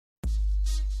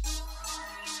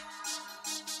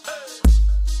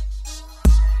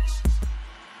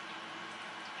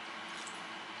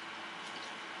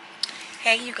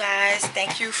Hey you guys,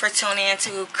 thank you for tuning in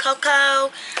to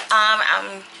Coco.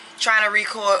 I'm trying to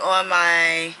record on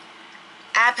my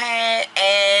iPad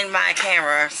and my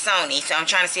camera, Sony, so I'm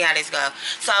trying to see how this goes.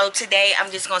 So today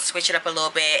I'm just going to switch it up a little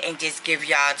bit and just give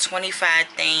y'all 25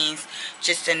 things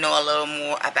just to know a little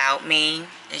more about me.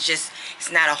 It's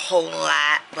not a whole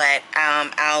lot, but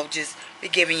I'll just be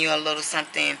giving you a little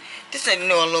something just to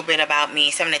know a little bit about me,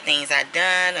 some of the things I've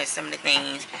done or some of the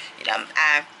things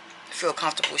I feel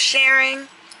comfortable sharing.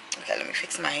 Okay, let me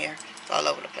fix my hair. It's all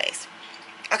over the place.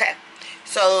 Okay,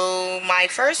 so my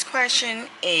first question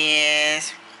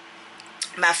is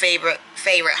my favorite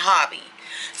hobby.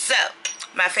 So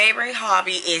my favorite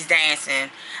hobby is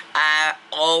dancing.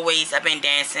 I've been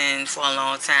dancing for a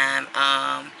long time.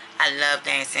 I love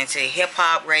dancing to hip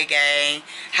hop, reggae,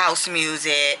 house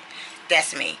music.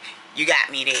 That's me. You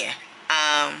got me there.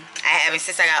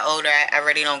 Since I got older, I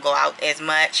really don't go out as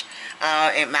much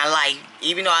in my life,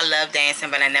 even though I love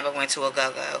dancing, but I never went to a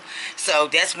go-go. So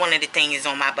that's one of the things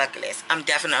on my bucket list. I'm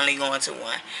definitely going to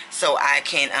one, so I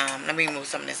can let me move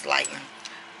some of this lighting,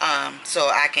 so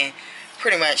I can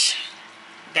pretty much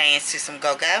dance to some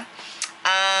go-go.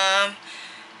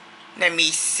 Let me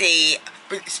see.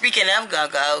 Speaking of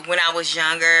go-go, when I was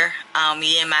younger,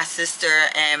 me and my sister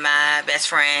and my best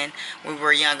friend, when we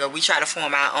were younger, we tried to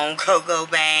form our own go-go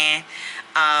band.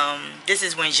 This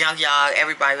is when Junkyard,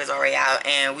 everybody was already out,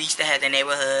 and we used to have the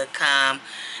neighborhood come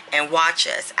and watch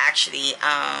us actually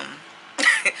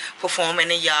perform in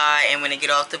the yard, and when they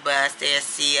get off the bus, they'll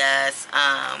see us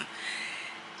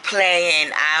play,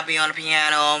 and I'll be on the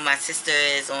piano. My sister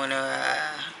is on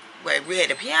we had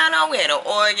a piano, we had an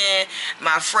organ.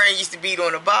 My friend used to beat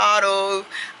on a bottle.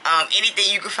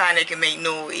 Anything you could find that can make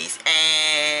noise.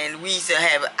 And we used to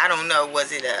have, I don't know,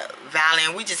 was it a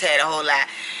violin? We just had a whole lot.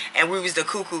 And we was the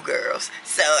cuckoo girls.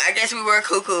 So I guess we were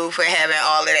cuckoo for having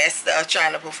all of that stuff,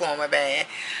 trying to perform a band.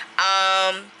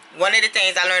 One of the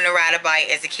things I learned to ride a bike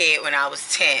as a kid when I was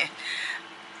 10.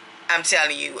 I'm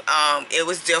telling you, it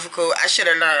was difficult. I should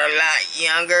have learned a lot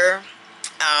younger.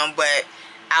 But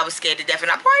I was scared to death,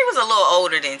 and I probably was a little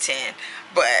older than 10,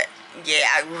 but yeah,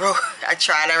 I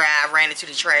tried to ride. I ran into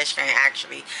the trash can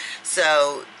actually,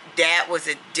 so that was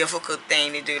a difficult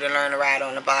thing to do, to learn to ride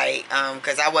on a bike,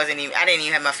 because I didn't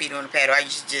even have my feet on the pedal. I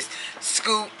used to just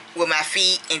scoot with my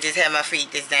feet and just have my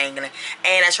feet just dangling,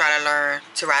 and I tried to learn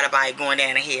to ride a bike going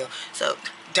down a hill, so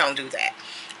don't do that.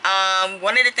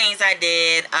 One of the things I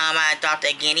did, I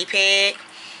adopted a guinea pig.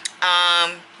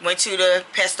 Went to the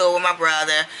pet store with my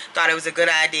brother. Thought it was a good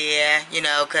idea, you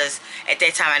know, because at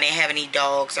that time I didn't have any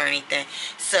dogs or anything.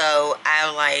 So I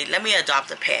was like, let me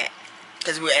adopt a pet.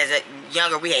 Because as a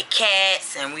younger, we had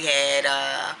cats, and we had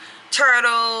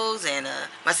turtles, and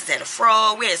my sister had a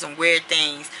frog. We had some weird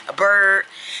things, a bird.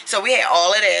 So we had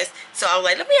all of this. So I was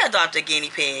like, let me adopt a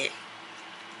guinea pig.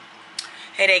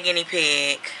 Had that guinea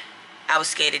pig. I was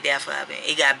scared to death of it.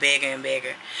 It got bigger and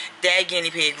bigger. That guinea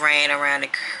pig ran around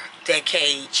that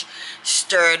cage,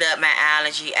 stirred up my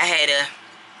allergy. I had to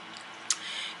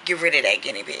get rid of that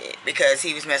guinea pig because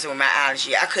he was messing with my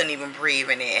allergy. I couldn't even breathe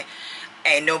in there,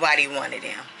 and nobody wanted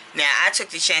him. Now, I took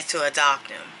the chance to adopt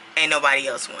him, and nobody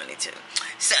else wanted to.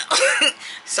 So,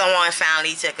 someone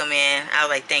finally took him in. I was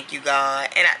like, thank you, God.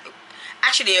 And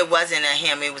actually, it wasn't a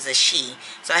him, it was a she.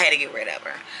 So, I had to get rid of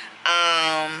her.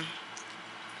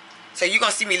 So, you're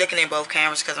going to see me looking at both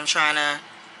cameras because I'm trying to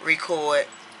record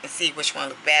and see which one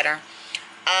look better.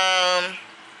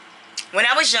 When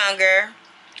I was younger,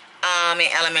 in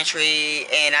elementary,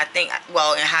 and I think,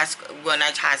 well, in high school, well,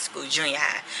 not high school, junior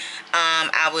high,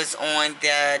 I was on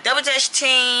the Double Dutch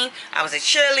team. I was a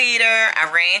cheerleader.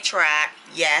 I ran track.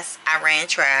 Yes, I ran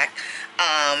track.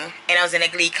 And I was in a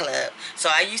glee club. So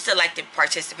I used to like to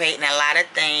participate in a lot of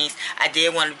things. I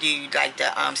did want to do like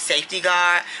the safety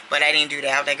guard, but I didn't do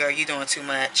that. I was like, girl, you're doing too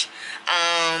much.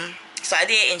 So I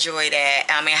did enjoy that.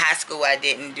 In high school, I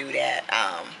didn't do that.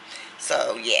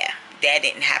 So yeah, that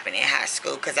didn't happen in high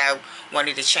school because I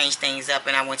wanted to change things up,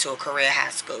 and I went to a career high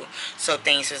school, so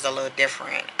things was a little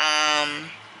different.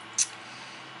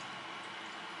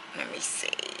 Let me see.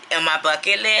 On my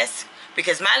bucket list,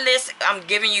 because my list, I'm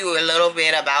giving you a little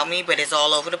bit about me, but it's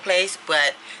all over the place.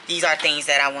 But these are things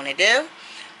that I want to do.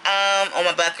 On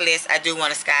my bucket list, I do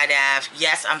want to skydive.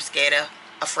 Yes, I'm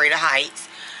afraid of heights,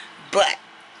 but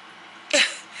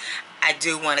I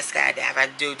do want to skydive. I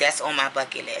do. That's on my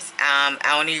bucket list. I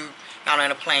only got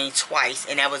on a plane twice,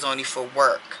 and that was only for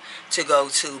work, to go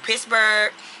to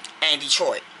Pittsburgh and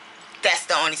Detroit. That's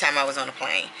the only time I was on a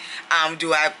plane.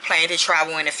 Do I plan to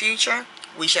travel in the future?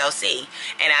 We shall see.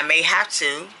 And I may have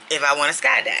to if I want to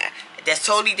skydive. That's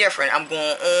totally different. I'm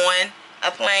going on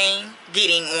a plane,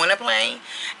 getting on a plane,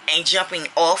 and jumping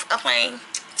off a plane.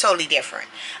 Totally different.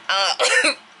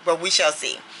 But we shall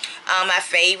see. My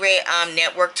favorite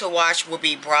network to watch will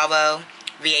be Bravo,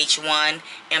 VH1,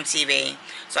 MTV.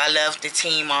 So I love the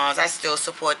Teen Moms. I still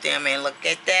support them and look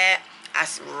at that. I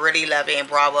really love it. And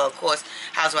Bravo, of course,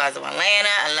 Housewives of Atlanta.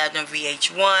 I love them.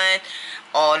 VH1.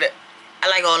 I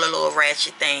like all the little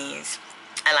ratchet things.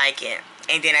 I like it.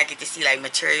 And then I get to see like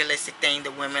materialistic things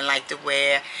the women like to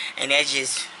wear. And that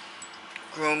just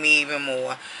grew me even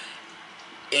more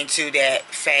into that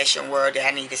fashion world that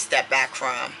I need to step back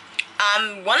from.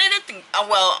 One of the things,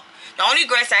 well, the only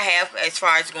regrets I have as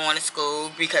far as going to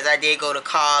school, because I did go to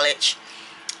college,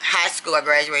 high school, I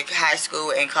graduated high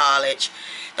school and college.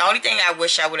 The only thing I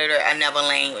wish I would have learned another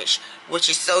language, which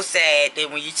is so sad that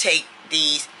when you take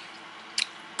these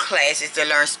classes to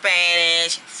learn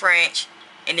Spanish, French,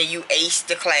 and then you ace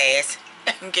the class,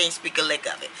 you can't speak a lick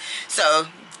of it. So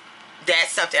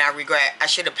that's something I regret. I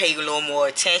should have paid a little more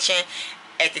attention.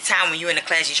 At the time when you're in the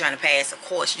class, you're trying to pass, of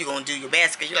course, you're going to do your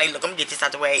best. Because you're like, look, I'm going to get this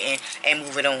out the way and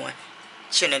move it on.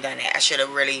 Shouldn't have done that. I should have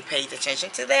really paid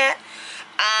attention to that.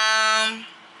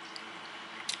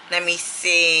 Let me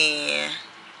see.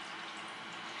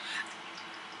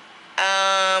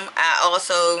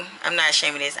 I'm not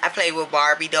ashamed of this. I played with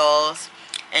Barbie dolls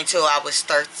until I was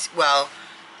 13. Well,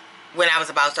 when I was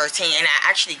about 13, and I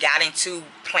actually got into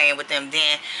playing with them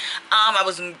then. I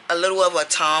was a little of a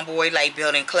tomboy, like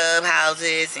building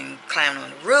clubhouses and climbing on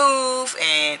the roof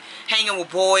and hanging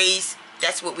with boys.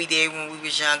 That's what we did when we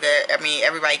was younger. I mean,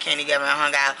 everybody came together and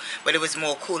hung out, but it was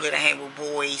more cooler to hang with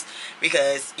boys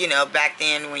because, you know, back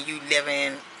then when you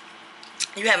having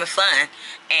fun,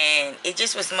 and it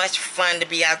just was much fun to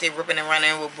be out there ripping and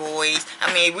running with boys.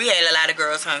 I mean, we had a lot of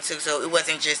girls hung too, so it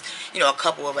wasn't just, you know, a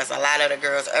couple of us. A lot of the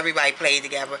girls, everybody played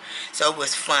together, so it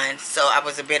was fun. So I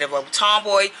was a bit of a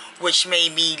tomboy, which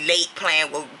made me late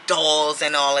playing with dolls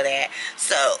and all of that.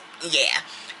 So yeah,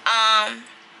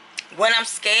 what I'm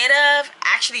scared of,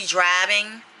 actually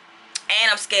driving. And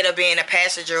I'm scared of being a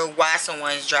passenger while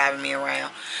someone's driving me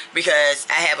around, because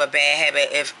I have a bad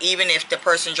habit. Even if the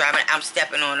person driving, I'm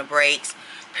stepping on the brakes,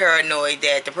 paranoid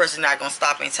that the person's not going to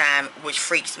stop in time, which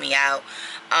freaks me out.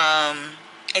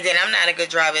 And then I'm not a good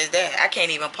driver as that. I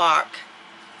can't even park.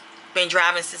 Been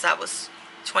driving since I was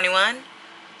 21.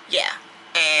 Yeah.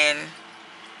 And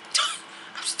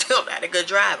I'm still not a good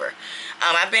driver.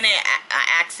 I've been in an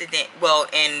accident, well,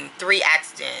 in 3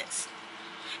 accidents.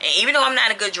 And even though I'm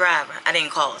not a good driver, I didn't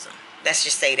cause them. Let's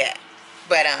just say that.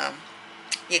 But, yeah,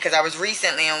 because I was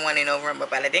recently on one in November,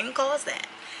 but I didn't cause that.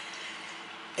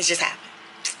 It just happened.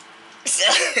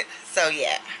 So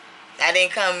yeah. I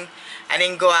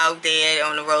didn't go out there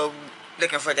on the road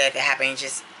looking for that to happen. It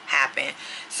just happened.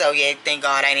 So, yeah, thank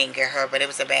God I didn't get hurt, but it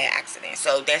was a bad accident.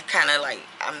 So, that's kind of like,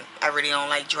 I really don't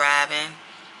like driving.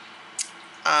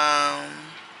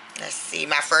 Let's see.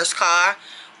 My first car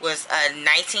was a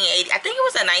 1980, I think it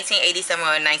was a 1987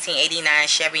 or a 1989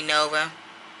 Chevy Nova.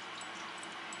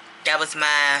 That was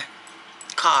my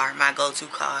car, my go-to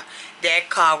car. That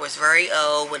car was very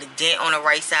old with a dent on the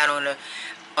right side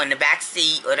on the back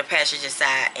seat or the passenger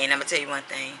side. And I'm gonna tell you one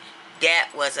thing, that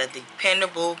was a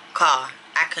dependable car.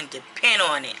 I can depend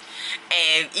on it.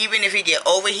 And even if it get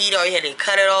overheated or you had to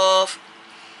cut it off,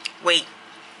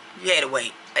 you had to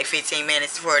wait like 15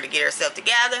 minutes for her to get herself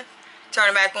together, turn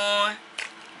it back on,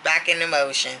 back into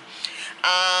motion.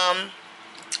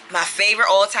 My favorite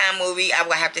all-time movie, I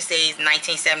would have to say, is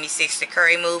 1976, the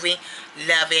Curry movie.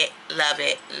 Love it, love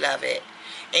it, love it.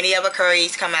 Any other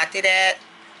Currys come after that?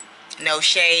 No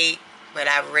shade, but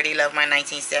I really love my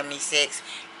 1976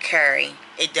 Curry.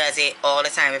 It does it all the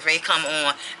time. If they come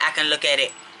on, I can look at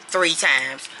it 3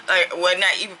 times. Well,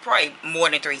 not even, probably more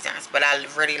than 3 times, but I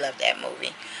really love that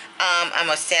movie. I'm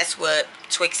obsessed with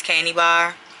Twix candy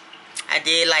bar. I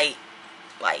did like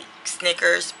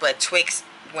Snickers, but Twix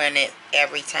won it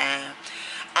every time.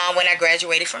 When I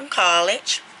graduated from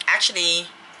college, actually,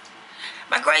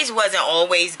 my grades wasn't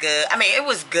always good. I mean, it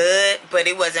was good, but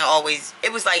it wasn't always,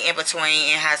 it was like in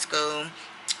between in high school.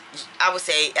 I would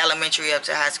say elementary up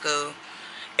to high school.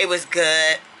 It was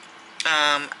good.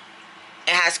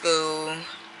 In high school,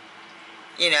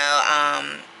 you know,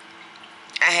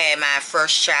 I had my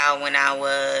first child when I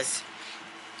was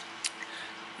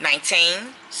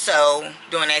 19. So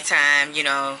during that time, you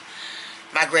know,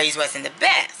 my grades wasn't the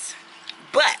best,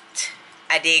 but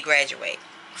I did graduate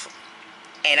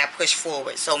and I pushed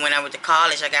forward. So when I went to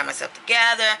college, I got myself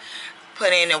together,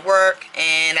 put in the work,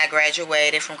 and I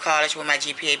graduated from college with my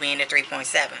GPA being a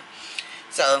 3.7.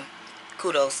 So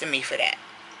kudos to me for that,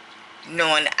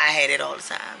 knowing I had it all the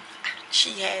time.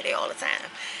 She had it all the time.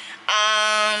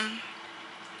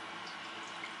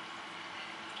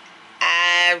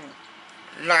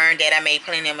 learned that I made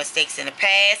plenty of mistakes in the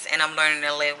past, and I'm learning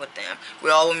to live with them. We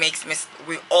all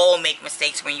make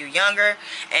mistakes when you're younger,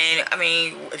 and I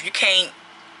mean, if you can't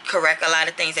correct a lot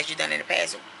of things that you've done in the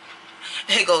past,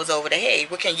 it goes over the head.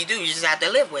 What can you do? You just have to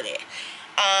live with it.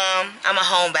 I'm a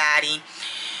homebody.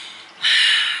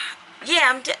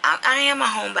 Yeah, I am a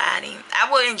homebody.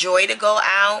 I would enjoy to go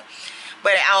out,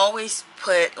 but I always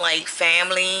put like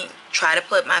family, try to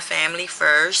put my family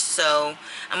first. So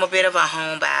I'm a bit of a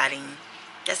homebody.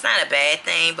 That's not a bad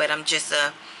thing, but I'm a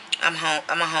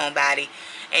homebody.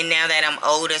 And now that I'm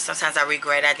older, sometimes I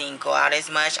regret I didn't go out as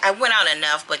much. I went out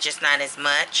enough, but just not as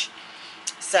much.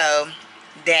 So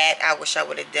that I wish I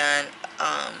would have done.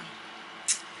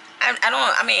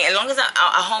 I mean, as long as I'm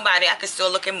a homebody, I can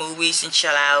still look at movies and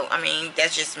chill out. I mean,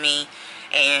 that's just me.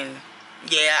 And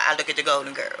yeah, I look at the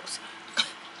Golden Girls.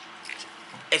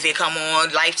 If it come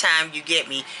on Lifetime, you get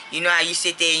me. You know how you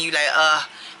sit there and you like,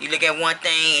 you look at one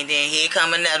thing and then here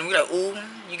come another. You like, ooh,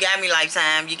 you got me,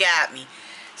 Lifetime. You got me.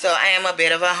 So I am a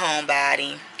bit of a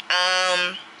homebody.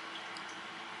 I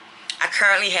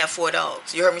currently have 4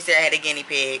 dogs. You heard me say I had a guinea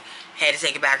pig. Had to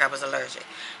take it back. I was allergic.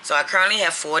 So I currently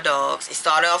have 4 dogs. It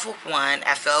started off with 1.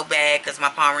 I felt bad because my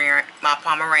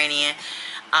Pomeranian,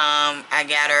 I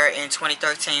got her in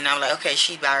 2013. I was like, okay,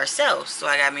 she's by herself. So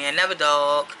I got me another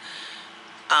dog,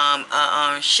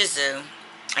 Shih Tzu.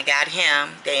 I got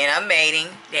him. They ended up mating.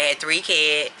 They had 3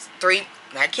 kids. 3,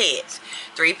 not kids.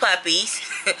 3 puppies.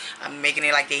 I'm making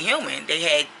it like they're human. They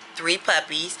had 3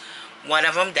 puppies. One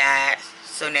of them died.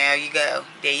 So now you go.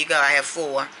 There you go. I have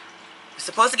 4.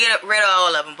 Supposed to get rid of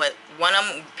all of them, but one of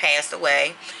them passed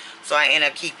away, so I ended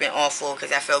up keeping all 4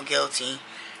 because I felt guilty.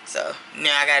 So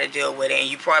now I got to deal with it, and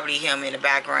you probably hear him in the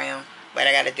background, but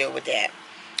I got to deal with that.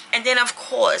 And then of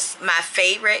course my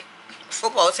favorite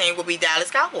football team will be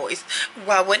Dallas Cowboys.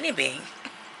 Why wouldn't it be?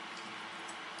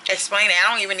 Explain it.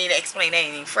 I don't even need to explain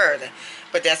anything further,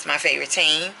 but that's my favorite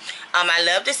team. I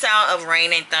love the sound of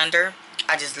rain and thunder.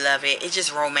 I just love it. It's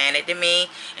just romantic to me,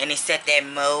 and it set that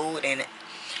mode. And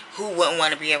who wouldn't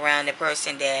want to be around the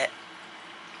person that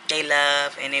they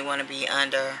love and they want to be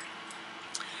under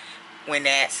when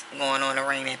that's going on, the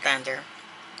rain and thunder?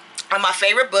 My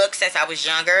favorite book since I was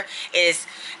younger is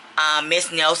Miss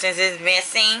Nelson's Is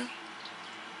Missing.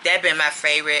 That's been my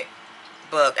favorite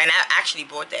book, and I actually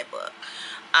bought that book.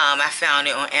 I found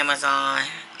it on Amazon.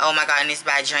 Oh my god, and it's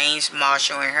by James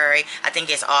Marshall and Harry. I think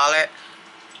it's Allard.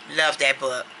 Love that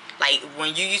book. Like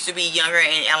when you used to be younger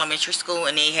in elementary school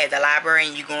and they had the library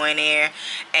and you go in there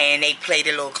and they played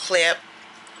a little clip.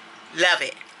 Love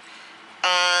it.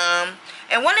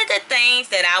 And one of the things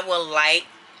that I would like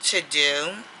to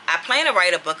do, I plan to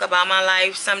write a book about my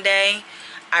life someday.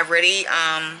 I really,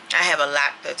 I have a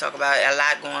lot to talk about, a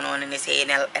lot going on in this head,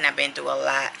 and I've been through a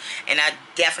lot. And I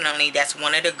definitely, that's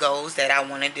one of the goals that I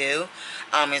want to do,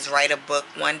 is write a book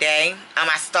one day.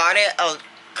 I started I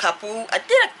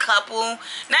did a couple,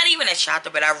 not even a chapter,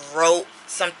 but I wrote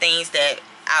some things that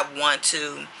I want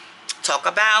to talk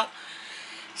about.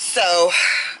 So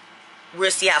we'll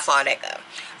see how far that goes.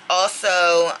 Also,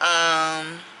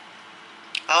 I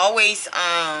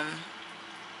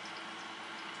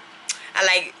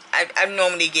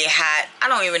normally get hot. I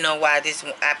don't even know why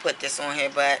I put this on here,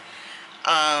 but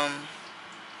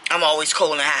I'm always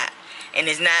cold and hot, and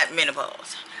it's not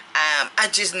menopause.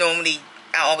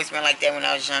 I always been like that when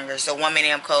I was younger. So one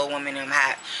minute I'm cold, one minute I'm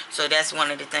hot. So that's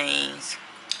one of the things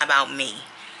about me.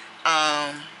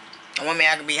 One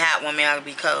minute I can be hot, one minute I can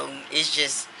be cold. It's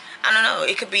just, I don't know.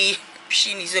 It could be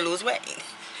she needs to lose weight.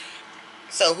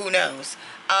 So who knows?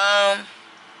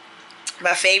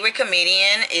 My favorite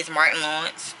comedian is Martin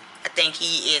Lawrence. I think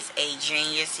he is a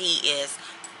genius. He is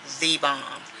the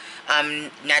bomb.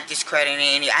 I'm not discrediting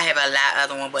any. I have a lot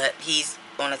other one, but he's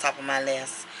on the top of my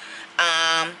list.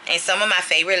 And some of my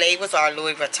favorite labels are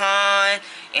Louis Vuitton,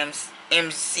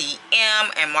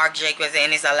 MCM, and Marc Jacobs,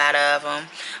 and there's a lot of them.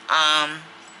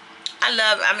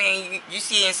 I mean, you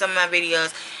see in some of my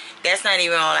videos, that's not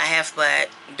even all I have, but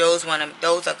those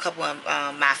are a couple of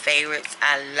my favorites.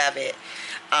 I love it.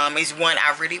 It's one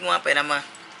I really want, but I'm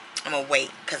gonna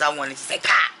wait because I wanted to say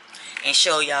pop and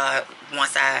show y'all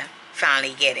once I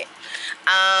finally get it.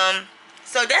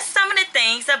 So that's some of the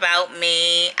things about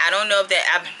me. I don't know if that,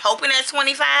 I'm hoping that's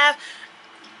 25,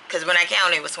 because when I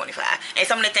counted it was 25. And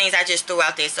some of the things I just threw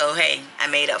out there, so hey, I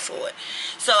made up for it.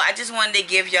 So I just wanted to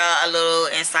give y'all a little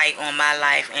insight on my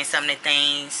life and some of the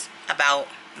things about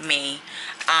me.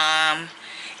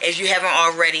 If you haven't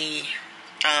already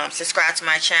subscribed to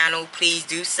my channel, please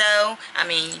do so. I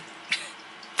mean,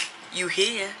 you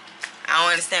here. I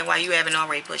don't understand why you haven't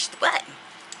already pushed the button.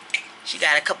 She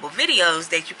got a couple videos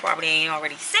that you probably ain't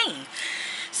already seen.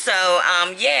 So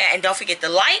yeah, and don't forget to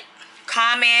like,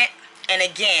 comment, and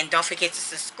again, don't forget to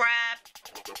subscribe.